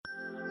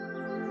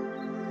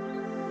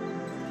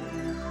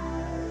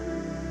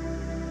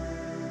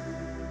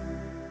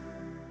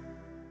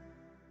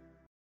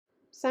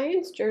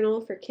Science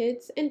Journal for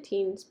Kids and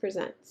Teens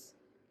presents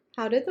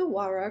How Did the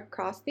Warrah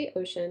Cross the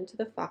Ocean to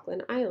the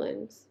Falkland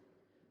Islands?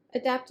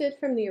 Adapted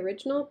from the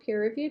original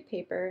peer-reviewed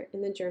paper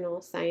in the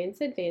journal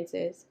Science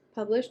Advances,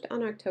 published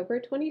on October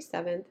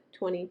 27,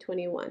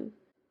 2021.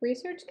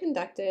 Research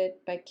conducted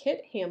by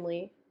Kit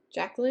Hamley,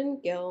 Jacqueline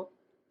Gill,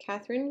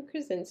 Catherine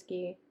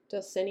Krasinski,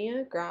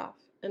 Dulcinea Groff,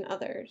 and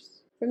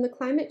others. From the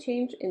Climate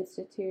Change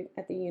Institute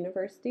at the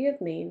University of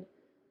Maine,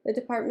 the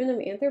Department of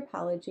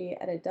Anthropology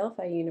at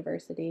Adelphi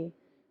University,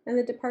 and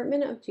the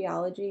Department of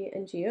Geology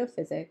and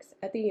Geophysics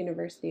at the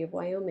University of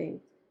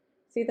Wyoming.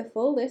 See the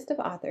full list of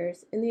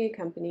authors in the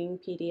accompanying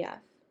PDF.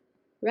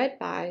 Read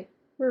by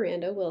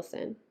Miranda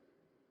Wilson.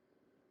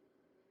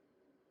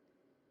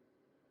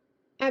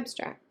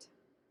 Abstract.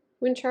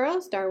 When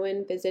Charles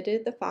Darwin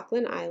visited the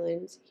Falkland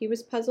Islands, he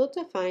was puzzled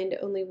to find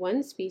only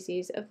one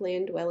species of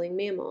land-dwelling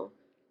mammal,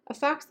 a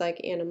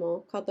fox-like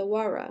animal called the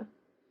warrah.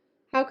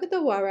 How could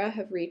the warrah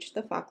have reached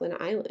the Falkland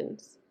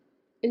Islands?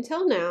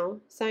 Until now,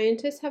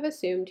 scientists have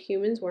assumed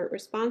humans weren't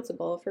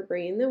responsible for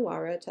bringing the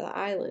warrah to the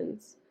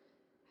islands.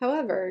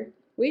 However,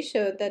 we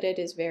showed that it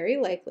is very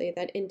likely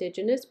that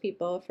indigenous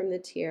people from the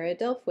Tierra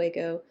del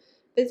Fuego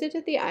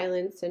visited the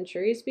islands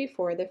centuries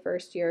before the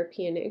first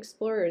European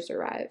explorers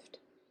arrived.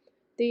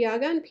 The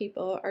Yagan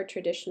people are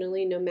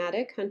traditionally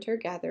nomadic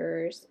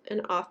hunter-gatherers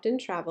and often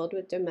traveled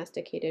with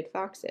domesticated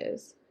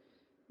foxes.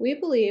 We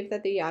believe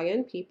that the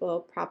Yagan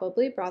people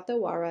probably brought the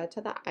warrah to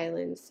the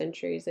islands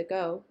centuries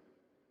ago.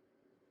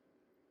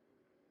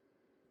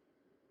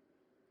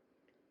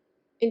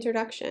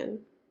 Introduction.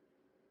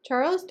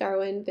 Charles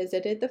Darwin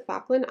visited the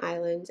Falkland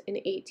Islands in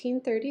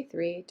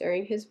 1833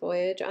 during his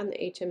voyage on the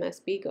HMS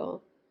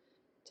Beagle.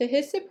 To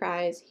his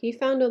surprise, he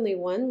found only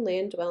one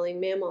land-dwelling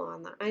mammal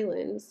on the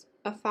islands,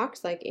 a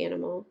fox-like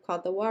animal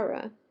called the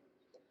warrah.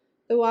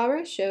 The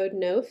warrah showed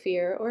no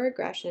fear or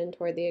aggression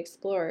toward the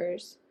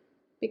explorers.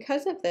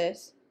 Because of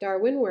this,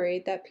 Darwin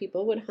worried that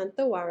people would hunt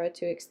the warrah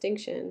to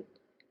extinction.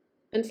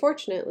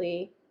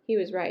 Unfortunately, he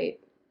was right.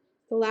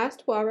 The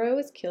last warrah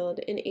was killed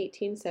in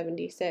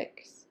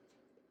 1876.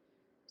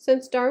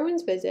 Since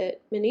Darwin's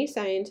visit, many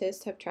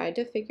scientists have tried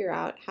to figure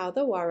out how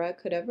the warrah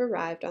could have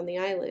arrived on the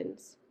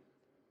islands.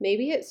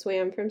 Maybe it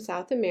swam from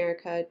South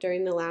America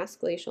during the last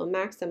glacial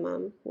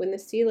maximum, when the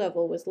sea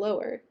level was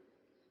lower.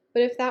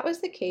 But if that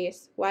was the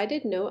case, why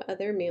did no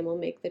other mammal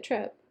make the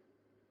trip?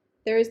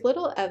 There is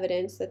little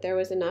evidence that there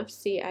was enough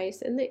sea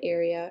ice in the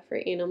area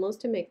for animals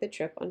to make the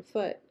trip on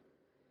foot.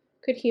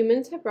 Could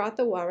humans have brought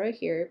the warrah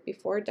here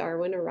before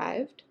Darwin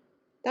arrived?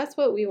 That's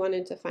what we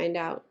wanted to find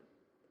out.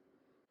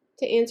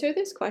 To answer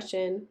this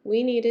question,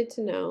 we needed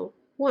to know,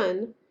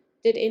 1.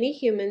 Did any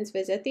humans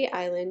visit the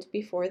island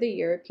before the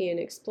European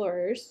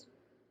explorers?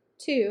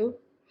 2.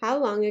 How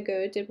long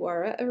ago did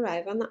warrah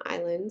arrive on the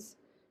islands?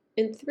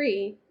 And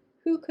 3.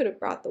 Who could have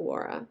brought the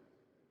warrah?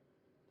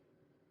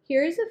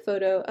 Here is a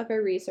photo of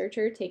a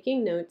researcher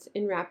taking notes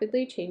in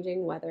rapidly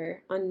changing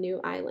weather on New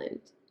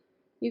Island.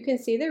 You can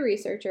see the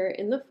researcher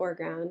in the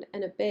foreground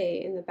and a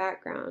bay in the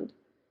background.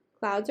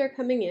 Clouds are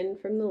coming in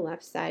from the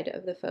left side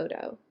of the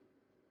photo.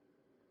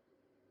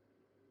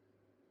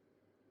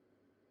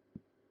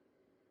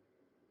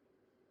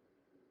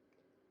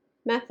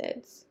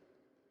 Methods.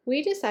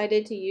 We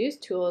decided to use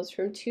tools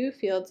from two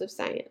fields of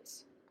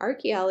science,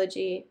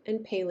 archaeology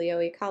and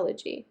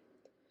paleoecology.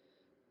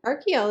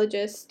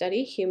 Archaeologists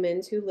study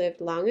humans who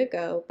lived long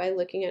ago by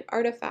looking at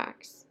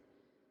artifacts.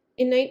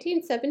 In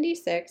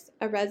 1976,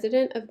 a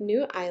resident of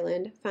New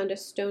Island found a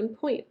stone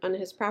point on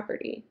his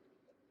property.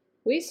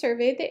 We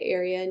surveyed the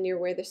area near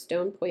where the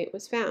stone point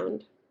was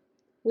found.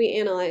 We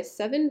analyzed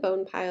 7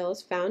 bone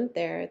piles found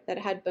there that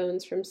had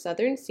bones from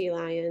southern sea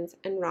lions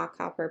and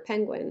rockhopper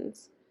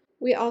penguins.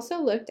 We also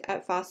looked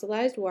at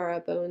fossilized warrah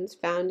bones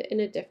found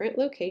in a different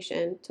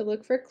location to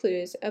look for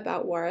clues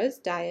about warrah's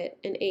diet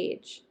and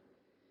age.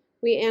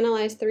 We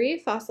analyzed 3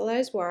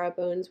 fossilized warrah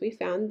bones we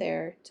found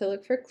there to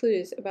look for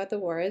clues about the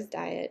warrah's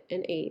diet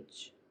and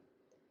age.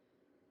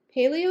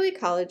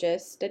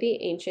 Paleoecologists study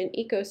ancient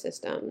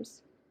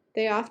ecosystems.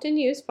 They often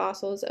use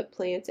fossils of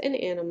plants and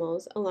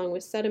animals along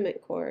with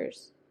sediment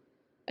cores.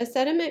 A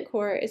sediment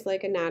core is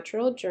like a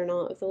natural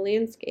journal of the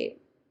landscape.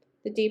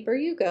 The deeper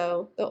you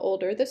go, the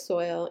older the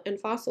soil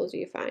and fossils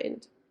you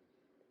find.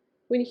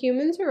 When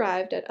humans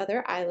arrived at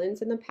other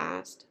islands in the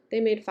past, they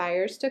made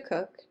fires to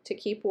cook, to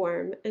keep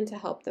warm, and to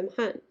help them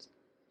hunt.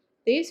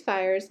 These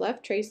fires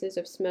left traces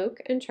of smoke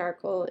and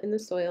charcoal in the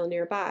soil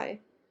nearby.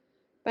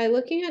 By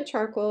looking at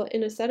charcoal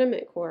in a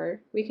sediment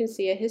core, we can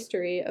see a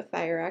history of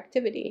fire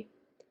activity.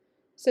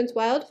 Since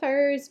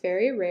wildfire is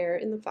very rare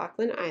in the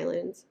Falkland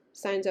Islands,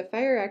 signs of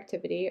fire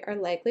activity are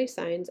likely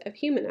signs of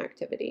human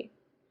activity.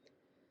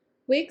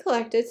 We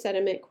collected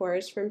sediment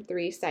cores from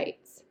 3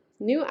 sites,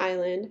 New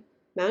Island,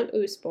 Mount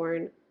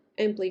Usborne,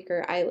 and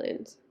Bleecker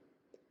Island.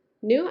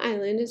 New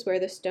Island is where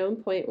the stone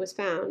point was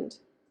found.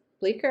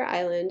 Bleecker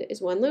Island is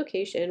one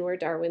location where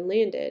Darwin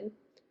landed.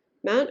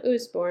 Mount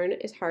Usborne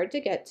is hard to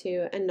get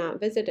to and not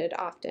visited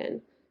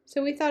often,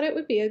 so we thought it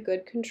would be a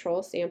good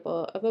control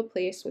sample of a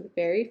place with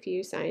very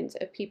few signs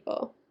of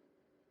people.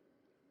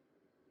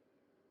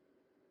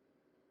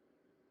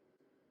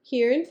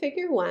 Here in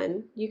Figure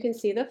 1, you can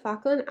see the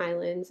Falkland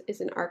Islands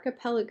is an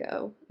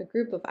archipelago, a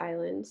group of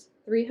islands,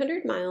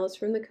 300 miles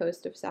from the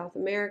coast of South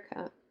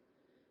America.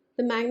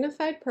 The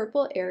magnified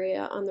purple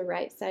area on the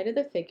right side of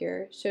the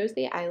figure shows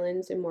the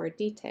islands in more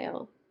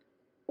detail.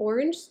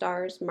 Orange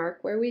stars mark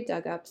where we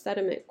dug up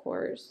sediment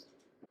cores.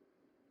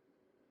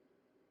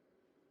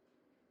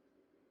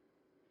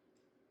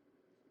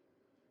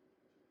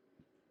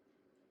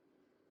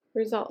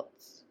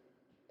 Results.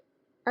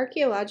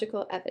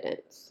 Archaeological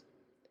evidence.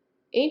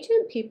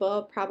 Ancient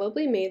people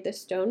probably made the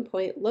stone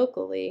point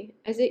locally,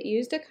 as it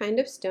used a kind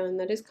of stone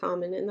that is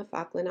common in the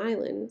Falkland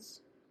Islands.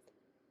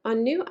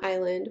 On New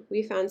Island,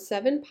 we found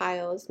 7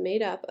 piles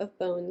made up of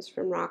bones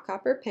from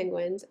rockhopper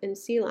penguins and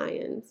sea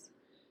lions.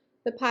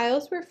 The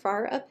piles were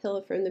far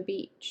uphill from the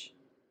beach.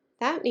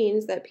 That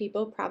means that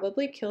people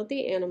probably killed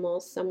the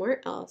animals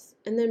somewhere else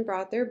and then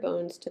brought their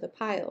bones to the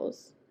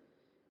piles.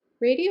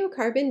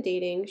 Radiocarbon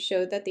dating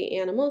showed that the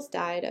animals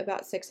died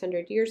about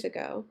 600 years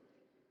ago.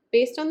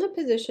 Based on the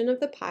position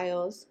of the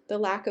piles, the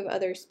lack of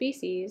other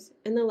species,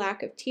 and the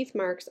lack of teeth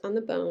marks on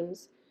the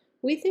bones,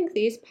 we think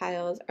these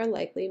piles are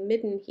likely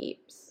midden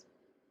heaps.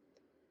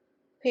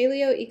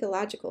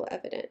 Paleoecological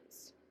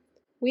evidence.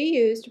 We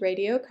used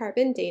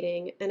radiocarbon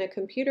dating and a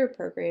computer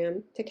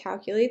program to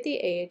calculate the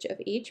age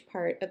of each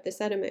part of the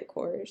sediment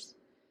cores.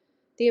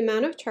 The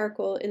amount of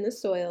charcoal in the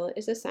soil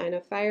is a sign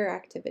of fire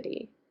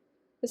activity.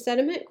 The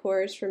sediment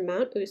cores from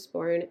Mount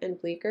Usborne and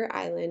Bleecker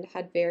Island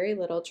had very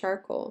little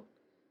charcoal,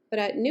 but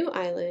at New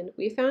Island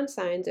we found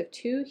signs of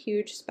 2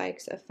 huge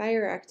spikes of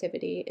fire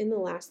activity in the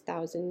last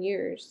 1,000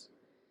 years.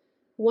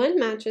 One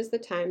matches the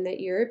time that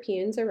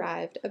Europeans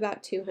arrived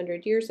about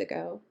 200 years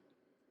ago,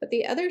 but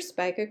the other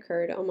spike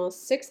occurred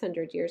almost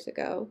 600 years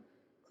ago,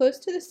 close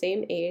to the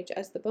same age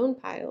as the bone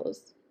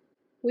piles.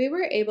 We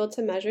were able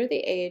to measure the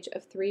age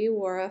of 3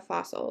 warrah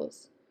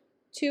fossils.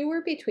 2 were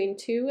between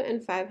 2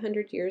 and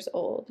 500 years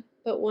old,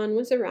 but one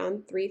was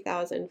around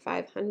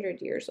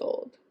 3,500 years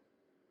old.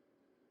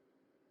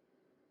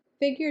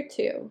 Figure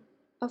 2.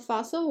 A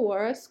fossil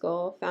warrah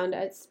skull found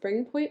at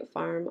Spring Point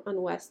Farm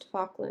on West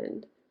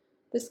Falkland.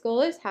 The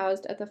skull is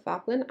housed at the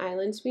Falkland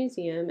Islands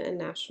Museum and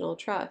National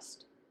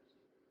Trust.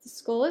 The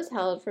skull is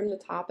held from the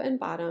top and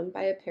bottom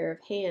by a pair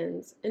of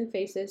hands and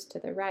faces to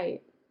the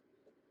right.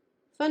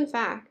 Fun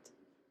fact: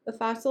 the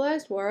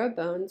fossilized warrah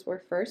bones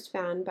were first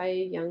found by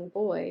a young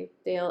boy,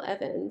 Dale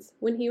Evans,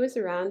 when he was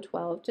around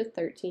 12 to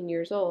 13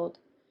 years old.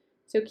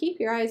 So keep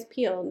your eyes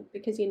peeled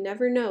because you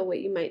never know what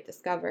you might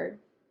discover.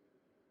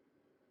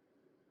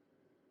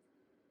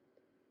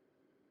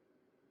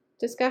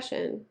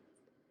 Discussion.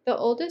 The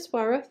oldest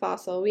warrah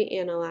fossil we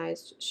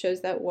analyzed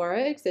shows that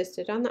warrah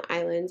existed on the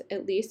islands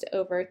at least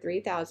over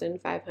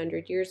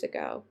 3,500 years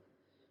ago.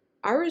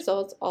 Our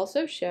results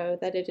also show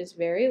that it is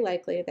very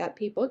likely that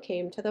people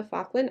came to the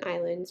Falkland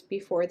Islands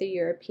before the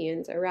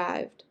Europeans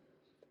arrived.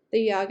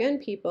 The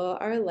Yagan people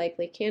are a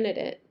likely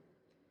candidate.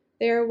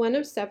 They are one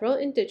of several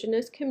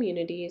indigenous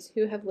communities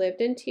who have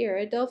lived in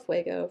Tierra del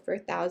Fuego for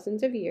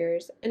thousands of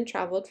years and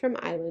traveled from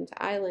island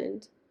to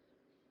island.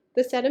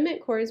 The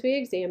sediment cores we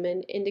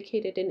examined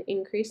indicated an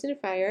increase in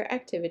fire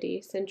activity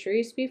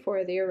centuries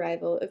before the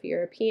arrival of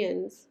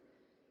Europeans.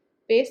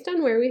 Based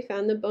on where we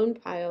found the bone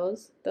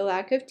piles, the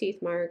lack of teeth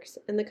marks,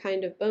 and the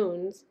kind of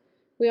bones,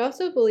 we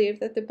also believe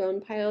that the bone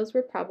piles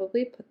were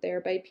probably put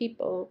there by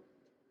people.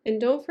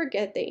 And don't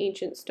forget the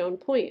ancient stone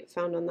point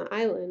found on the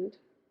island.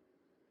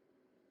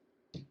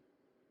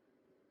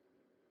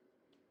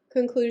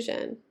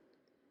 Conclusion.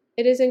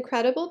 It is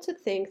incredible to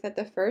think that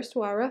the first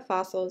warrah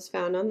fossils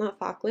found on the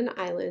Falkland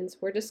Islands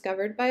were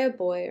discovered by a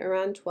boy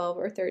around 12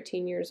 or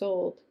 13 years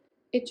old.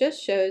 It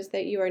just shows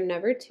that you are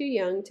never too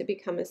young to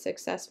become a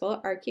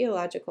successful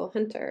archaeological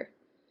hunter.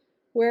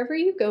 Wherever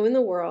you go in the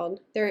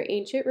world, there are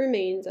ancient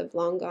remains of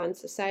long-gone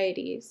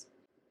societies.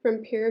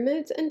 From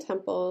pyramids and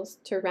temples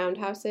to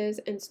roundhouses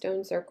and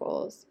stone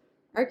circles,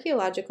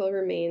 archaeological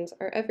remains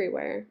are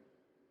everywhere.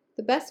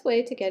 The best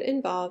way to get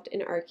involved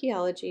in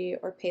archaeology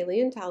or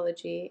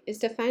paleontology is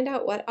to find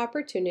out what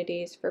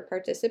opportunities for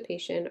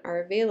participation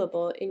are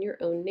available in your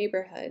own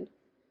neighborhood.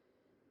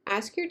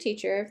 Ask your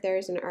teacher if there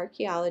is an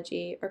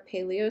archaeology or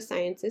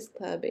paleosciences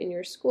club in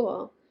your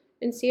school,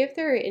 and see if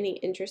there are any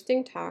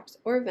interesting talks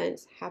or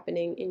events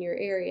happening in your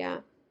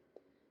area.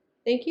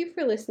 Thank you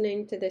for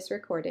listening to this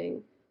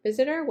recording.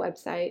 Visit our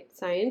website,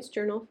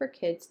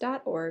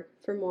 sciencejournalforkids.org,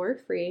 for more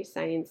free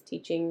science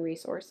teaching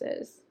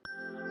resources.